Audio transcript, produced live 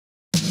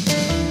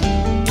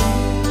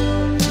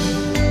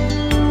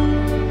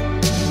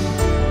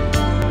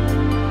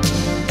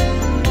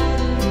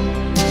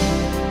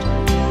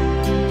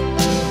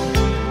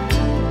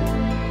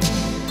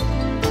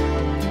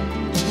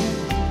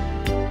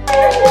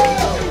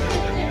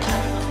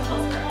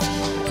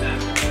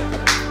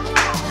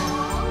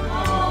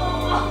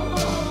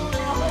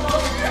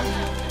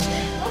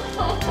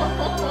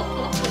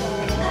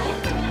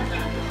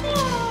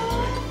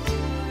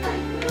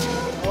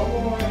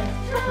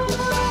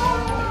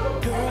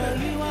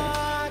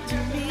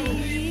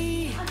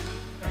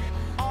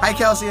Hi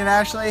Kelsey and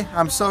Ashley,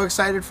 I'm so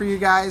excited for you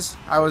guys.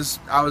 I was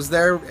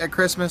there at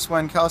Christmas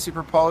when Kelsey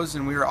proposed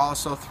and we were all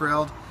so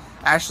thrilled.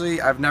 Ashley,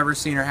 I've never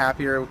seen her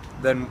happier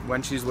than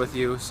when she's with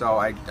you, so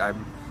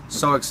I'm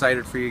so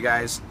excited for you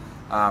guys.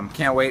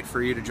 Can't wait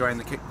for you to join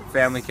the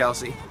family,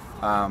 Kelsey.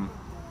 Love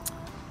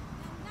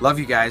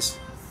you guys.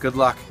 Good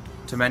luck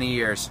to many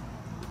years.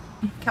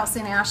 Kelsey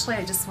and Ashley,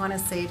 I just want to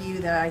say to you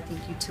that I think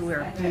you two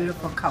are a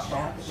beautiful couple.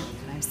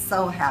 I'm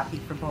so happy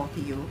for both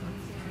of you.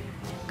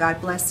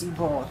 God bless you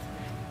both.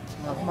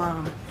 Love,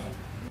 Mom.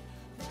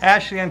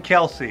 Ashley and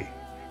Kelsey,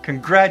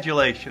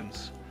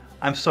 congratulations.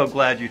 I'm so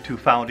glad you two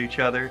found each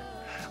other.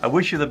 I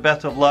wish you the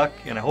best of luck,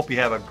 and I hope you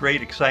have a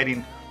great,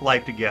 exciting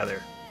life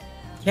together.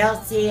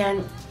 Kelsey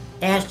and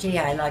Ashley,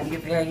 I love you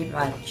very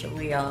much.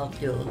 We all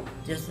do.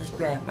 This is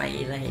Grandma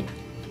Elaine.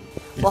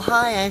 Well,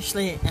 hi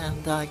Ashley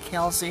and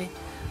Kelsey.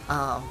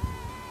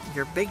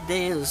 Your big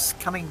day is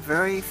coming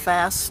very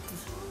fast.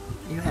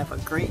 You have a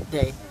great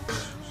day.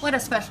 What a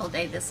special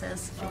day this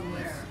is.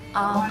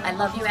 I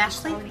love you,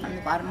 Ashley, from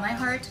the bottom of my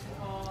heart,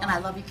 and I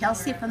love you,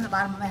 Kelsey, from the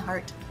bottom of my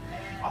heart.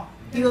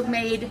 You have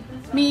made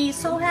me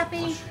so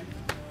happy,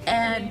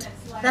 and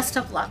best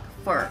of luck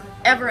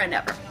forever and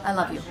ever. I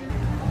love you.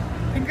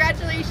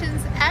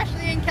 Congratulations,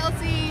 Ashley and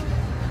Kelsey.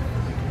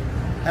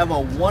 Have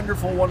a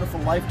wonderful, wonderful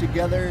life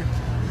together.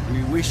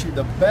 We wish you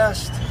the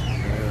best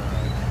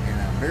and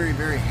a very,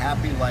 very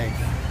happy life.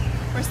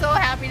 We're so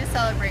happy to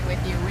celebrate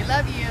with you. We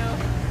love you.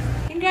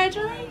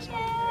 Congratulations,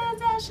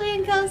 Ashley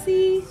and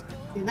Kelsey.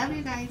 We love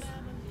you guys.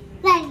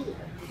 Love you.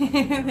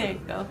 There you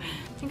go.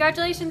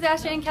 Congratulations,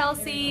 Ashley and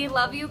Kelsey.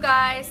 Love you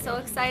guys. So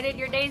excited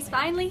your day's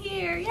finally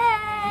here.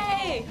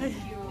 Yay!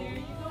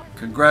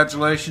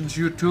 Congratulations,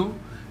 you two.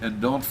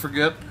 And don't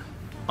forget,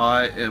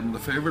 I am the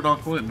favorite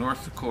uncle in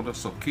North Dakota,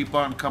 so keep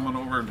on coming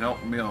over and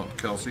helping me out,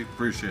 Kelsey.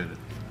 Appreciate it.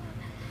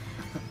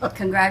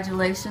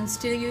 Congratulations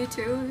to you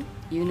two.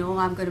 You know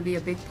I'm going to be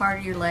a big part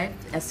of your life,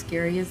 as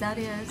scary as that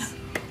is.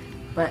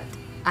 But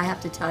I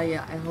have to tell you,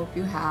 I hope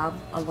you have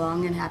a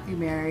long and happy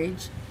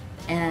marriage,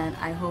 and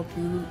I hope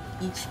you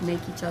each make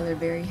each other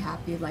very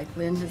happy like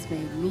Lynn has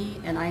made me,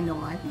 and I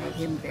know I've made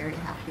him very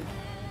happy.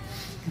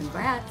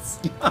 Congrats.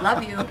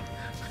 Love you.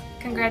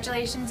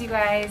 Congratulations, you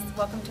guys.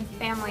 Welcome to the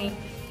family.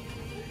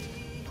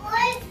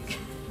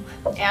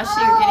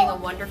 Ashley, you're getting a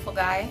wonderful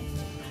guy.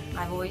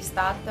 I've always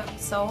thought that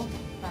so,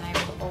 and I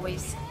will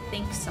always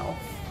think so.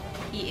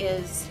 He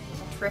is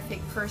a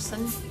terrific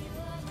person,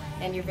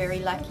 and you're very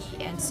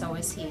lucky, and so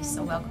is he.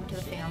 So welcome to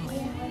the family.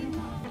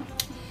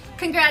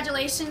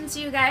 Congratulations,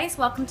 you guys.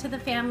 Welcome to the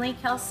family,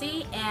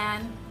 Kelsey,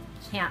 and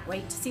can't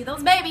wait to see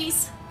those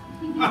babies.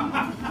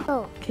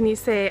 Can you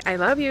say, I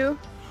love you?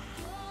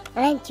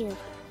 Thank you.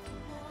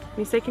 Can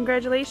you say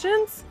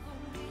congratulations?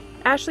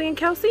 Ashley and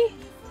Kelsey?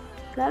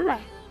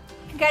 Bye-bye.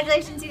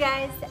 Congratulations, you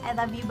guys. I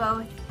love you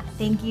both.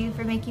 Thank you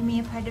for making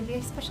me a part of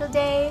your special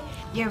day.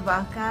 You're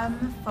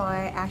welcome for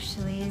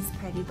Ashley's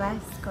party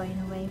bus going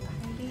away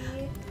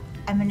party.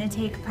 I'm gonna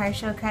take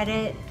partial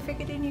credit for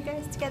getting you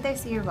guys together,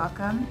 so you're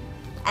welcome.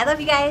 I love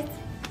you guys.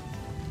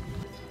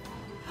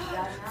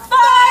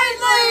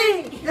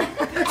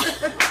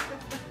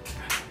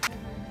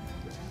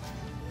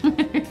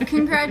 Finally!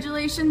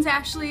 Congratulations,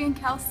 Ashley and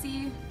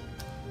Kelsey.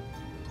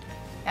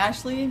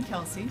 Ashley and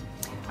Kelsey,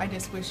 I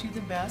just wish you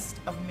the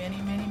best of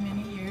many, many,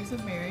 many years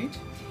of marriage,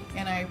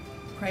 and I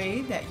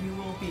pray that you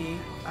will be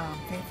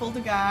faithful to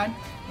God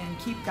and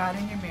keep God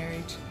in your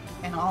marriage,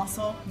 and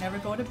also never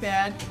go to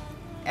bed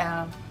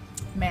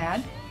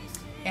mad.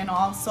 And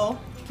also,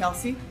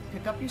 Kelsey,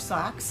 pick up your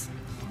socks.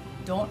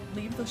 Don't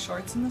leave the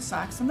shorts and the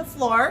socks on the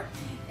floor,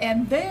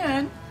 and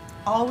then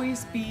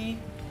always be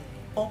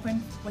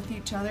open with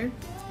each other,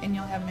 and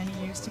you'll have many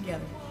years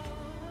together.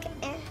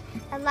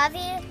 I love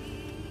you,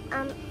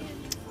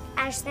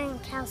 Ashley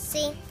and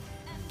Kelsey.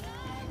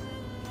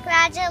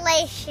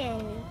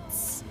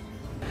 Congratulations.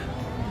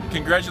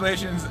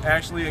 Congratulations,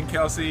 Ashley and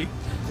Kelsey.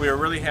 We are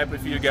really happy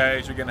for you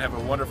guys. You're going to have a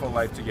wonderful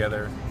life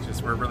together.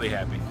 We're really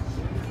happy.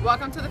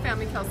 Welcome to the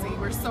family, Kelsey.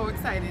 We're so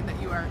excited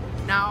that you are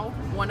now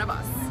one of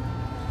us.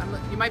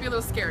 You might be a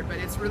little scared, but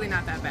it's really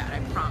not that bad, I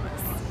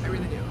promise. I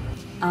really do.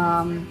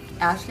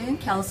 Ashley and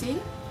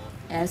Kelsey,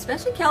 and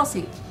especially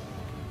Kelsey.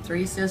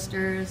 3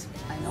 sisters.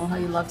 I know how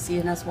you love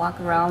seeing us walk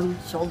around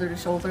shoulder to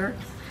shoulder.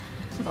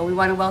 But we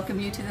want to welcome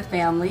you to the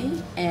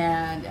family,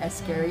 and as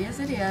scary as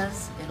it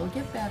is, it'll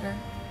get better.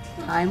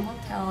 Time will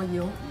tell.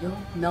 You'll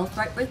melt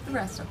right with the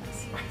rest of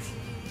us.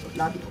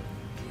 Love you.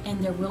 And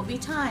there will be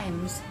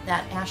times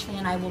that Ashley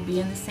and I will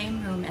be in the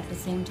same room at the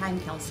same time,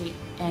 Kelsey,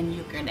 and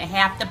you're going to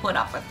have to put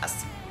up with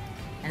us.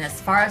 And as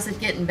far as it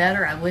getting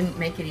better, I wouldn't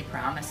make any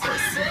promises.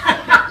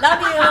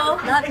 Love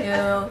you. Love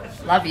you.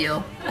 Love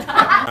you.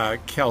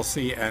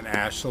 Kelsey and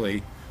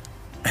Ashley,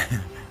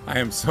 I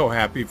am so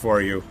happy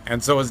for you,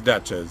 and so is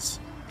Duchess.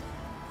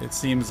 It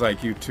seems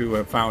like you two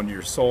have found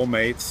your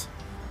soulmates,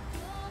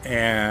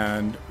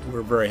 and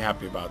we're very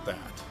happy about that.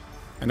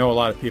 I know a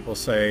lot of people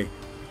say,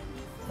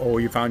 oh,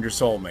 you found your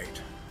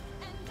soulmate.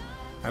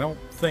 I don't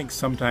think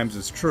sometimes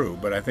it's true,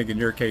 but I think in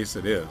your case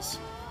it is.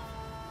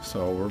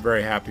 So we're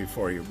very happy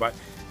for you.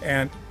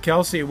 And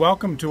Kelsey,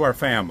 welcome to our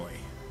family.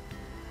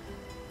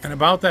 And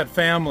about that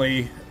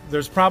family,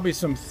 there's probably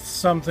some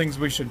things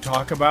we should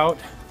talk about,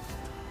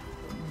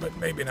 but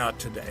maybe not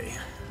today.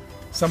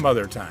 Some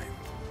other time.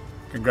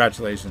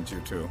 Congratulations, you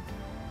two.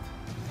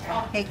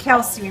 Hey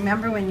Kelsey,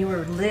 remember when you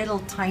were a little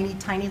tiny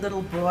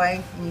little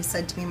boy and you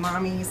said to me,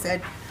 Mommy, you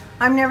said,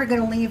 I'm never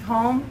going to leave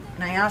home?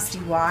 And I asked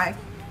you why,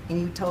 and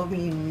you told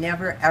me you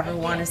never ever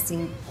want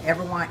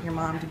your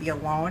mom to be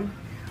alone.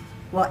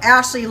 Well,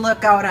 Ashley,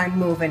 look out, I'm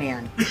moving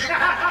in.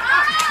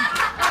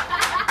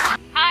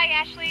 Hi,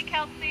 Ashley,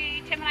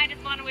 Kelsey. Tim and I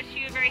just want to wish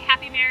you a very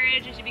happy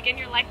marriage as you begin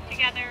your life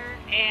together.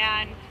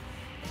 And,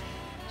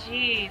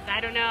 geez,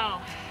 I don't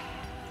know.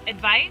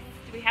 Advice?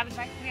 Do we have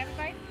advice?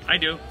 I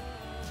do.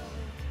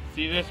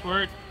 See this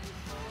word?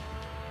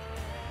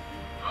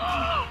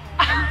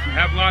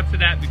 Have lots of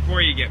that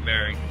before you get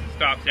married. It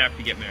stops after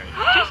you get married.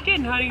 Just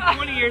kidding, honey.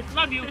 20 years.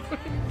 Love you.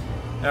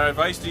 Our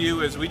advice to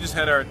you is we just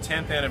had our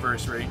 10th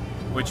anniversary,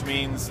 which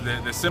means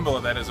the symbol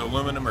of that is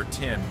aluminum or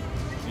tin.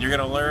 You're going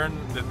to learn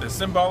that the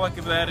symbolic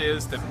of that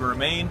is that we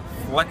remain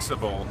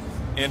flexible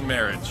in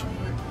marriage.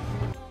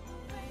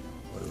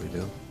 What do we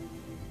do?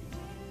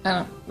 I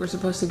don't know. We're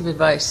supposed to give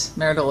advice,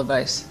 marital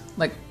advice.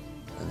 Like,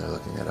 And they're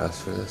looking at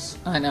us for this.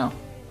 I know.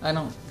 I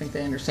don't think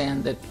they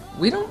understand that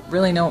we don't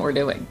really know what we're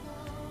doing.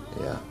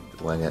 Yeah,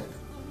 wing it.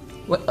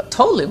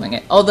 Totally wing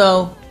it.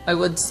 Although, I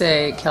would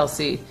say,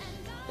 Kelsey,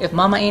 if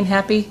Mama ain't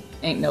happy,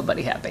 ain't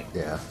nobody happy.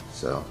 Yeah,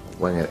 so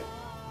wing it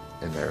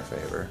in their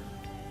favor.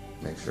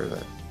 Make sure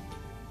that,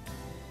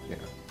 you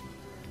know,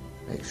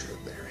 make sure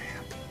they're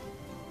happy.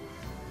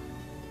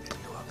 And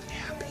you will be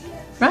happy.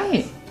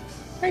 Right.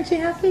 Aren't you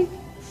happy?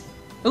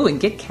 Ooh,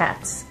 and get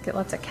cats. Get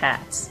lots of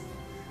cats.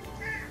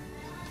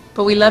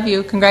 But we love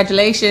you.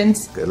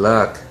 Congratulations. Good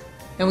luck.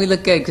 And we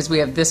look good because we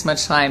have this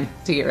much time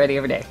to get ready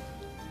every day.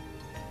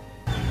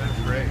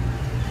 That's great.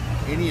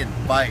 Any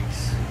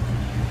advice?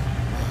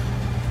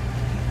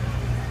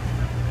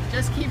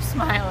 Just keep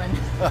smiling.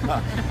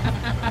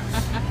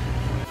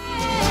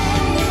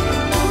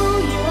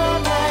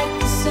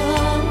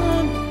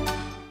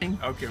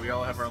 Okay, we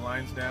all have our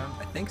lines down?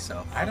 I think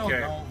so. I don't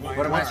know.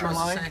 What am I supposed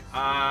to say?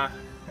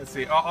 Let's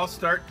see. I'll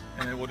start,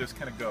 and then we'll just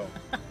kind of go.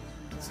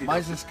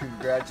 Mine's just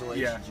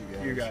congratulations,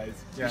 yeah, you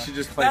guys. Yeah. You should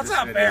just play That's this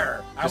not video.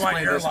 fair. Just I want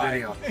play your this line.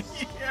 video.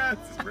 Yeah,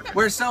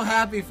 We're so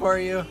happy for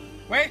you.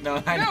 Wait.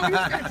 No, I No, know. you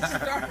can't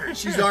start.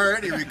 She's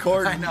already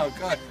recording. I know,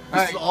 good.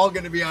 This is all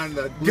going to be on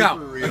the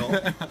blooper reel.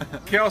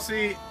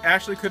 Kelsey,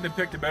 Ashley couldn't have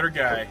picked a better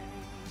guy.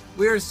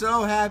 We are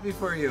so happy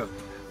for you.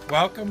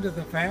 Welcome to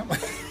the family.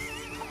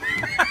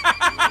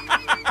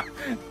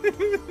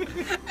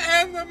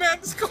 And the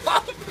men's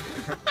club.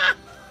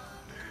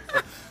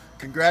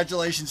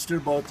 Congratulations to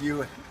both of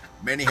you.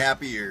 Many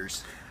happy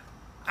years.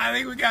 I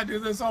think we got to do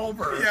this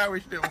over. Yeah,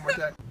 we should do it one more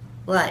time.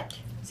 What?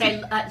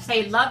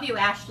 Say love you,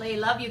 Ashley.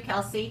 Love you,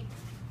 Kelsey.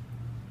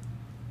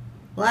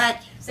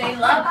 What? Say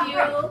love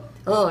you.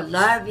 Oh,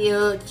 love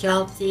you,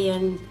 Chelsea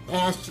and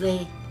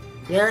Ashley,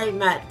 very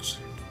much.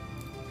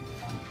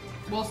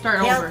 We'll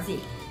start over. Kelsey.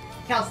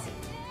 Kelsey.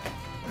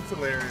 That's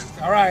hilarious.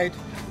 All right.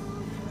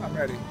 I'm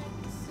ready.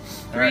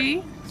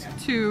 3,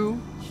 2.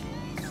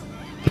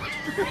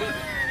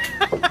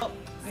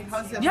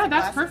 Yeah,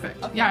 that's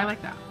perfect. Yeah, I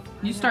like that.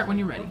 You start when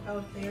you're ready.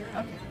 Okay.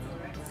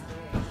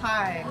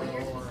 Hi,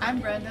 I'm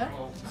Brenda.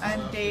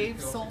 I'm Dave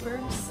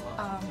Solberg's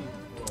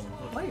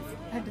wife.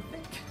 I had to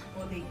think.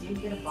 Well, they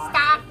did get a box.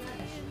 Stop.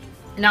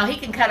 No, he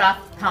can cut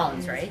off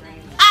pounds, right?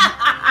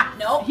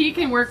 No. He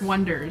can work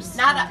wonders.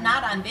 Not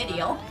on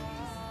video.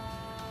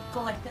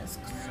 Go like this,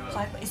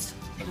 sideways,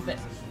 a little bit.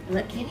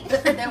 Look, Kitty.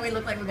 Then we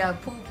look like we got a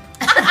poop.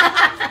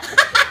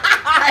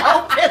 I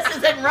hope this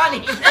isn't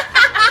running.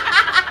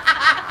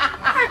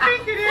 I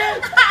think it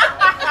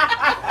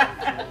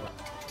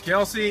is.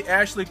 Kelsey,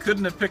 Ashley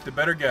couldn't have picked a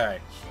better guy.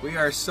 We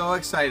are so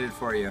excited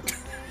for you.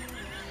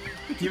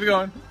 Keep it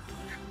going.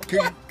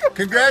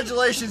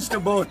 Congratulations to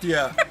both of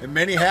you and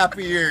many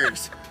happy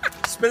years.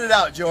 Spit it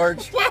out,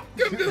 George.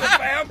 Welcome to the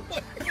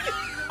family.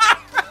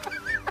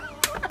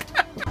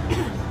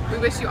 We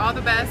wish you all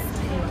the best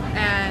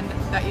and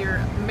that your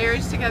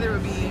marriage together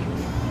would be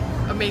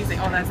amazing.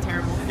 Oh, that's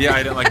terrible. Yeah,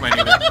 I didn't like mine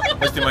either.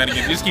 Let's do mine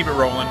again. Just keep it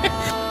rolling.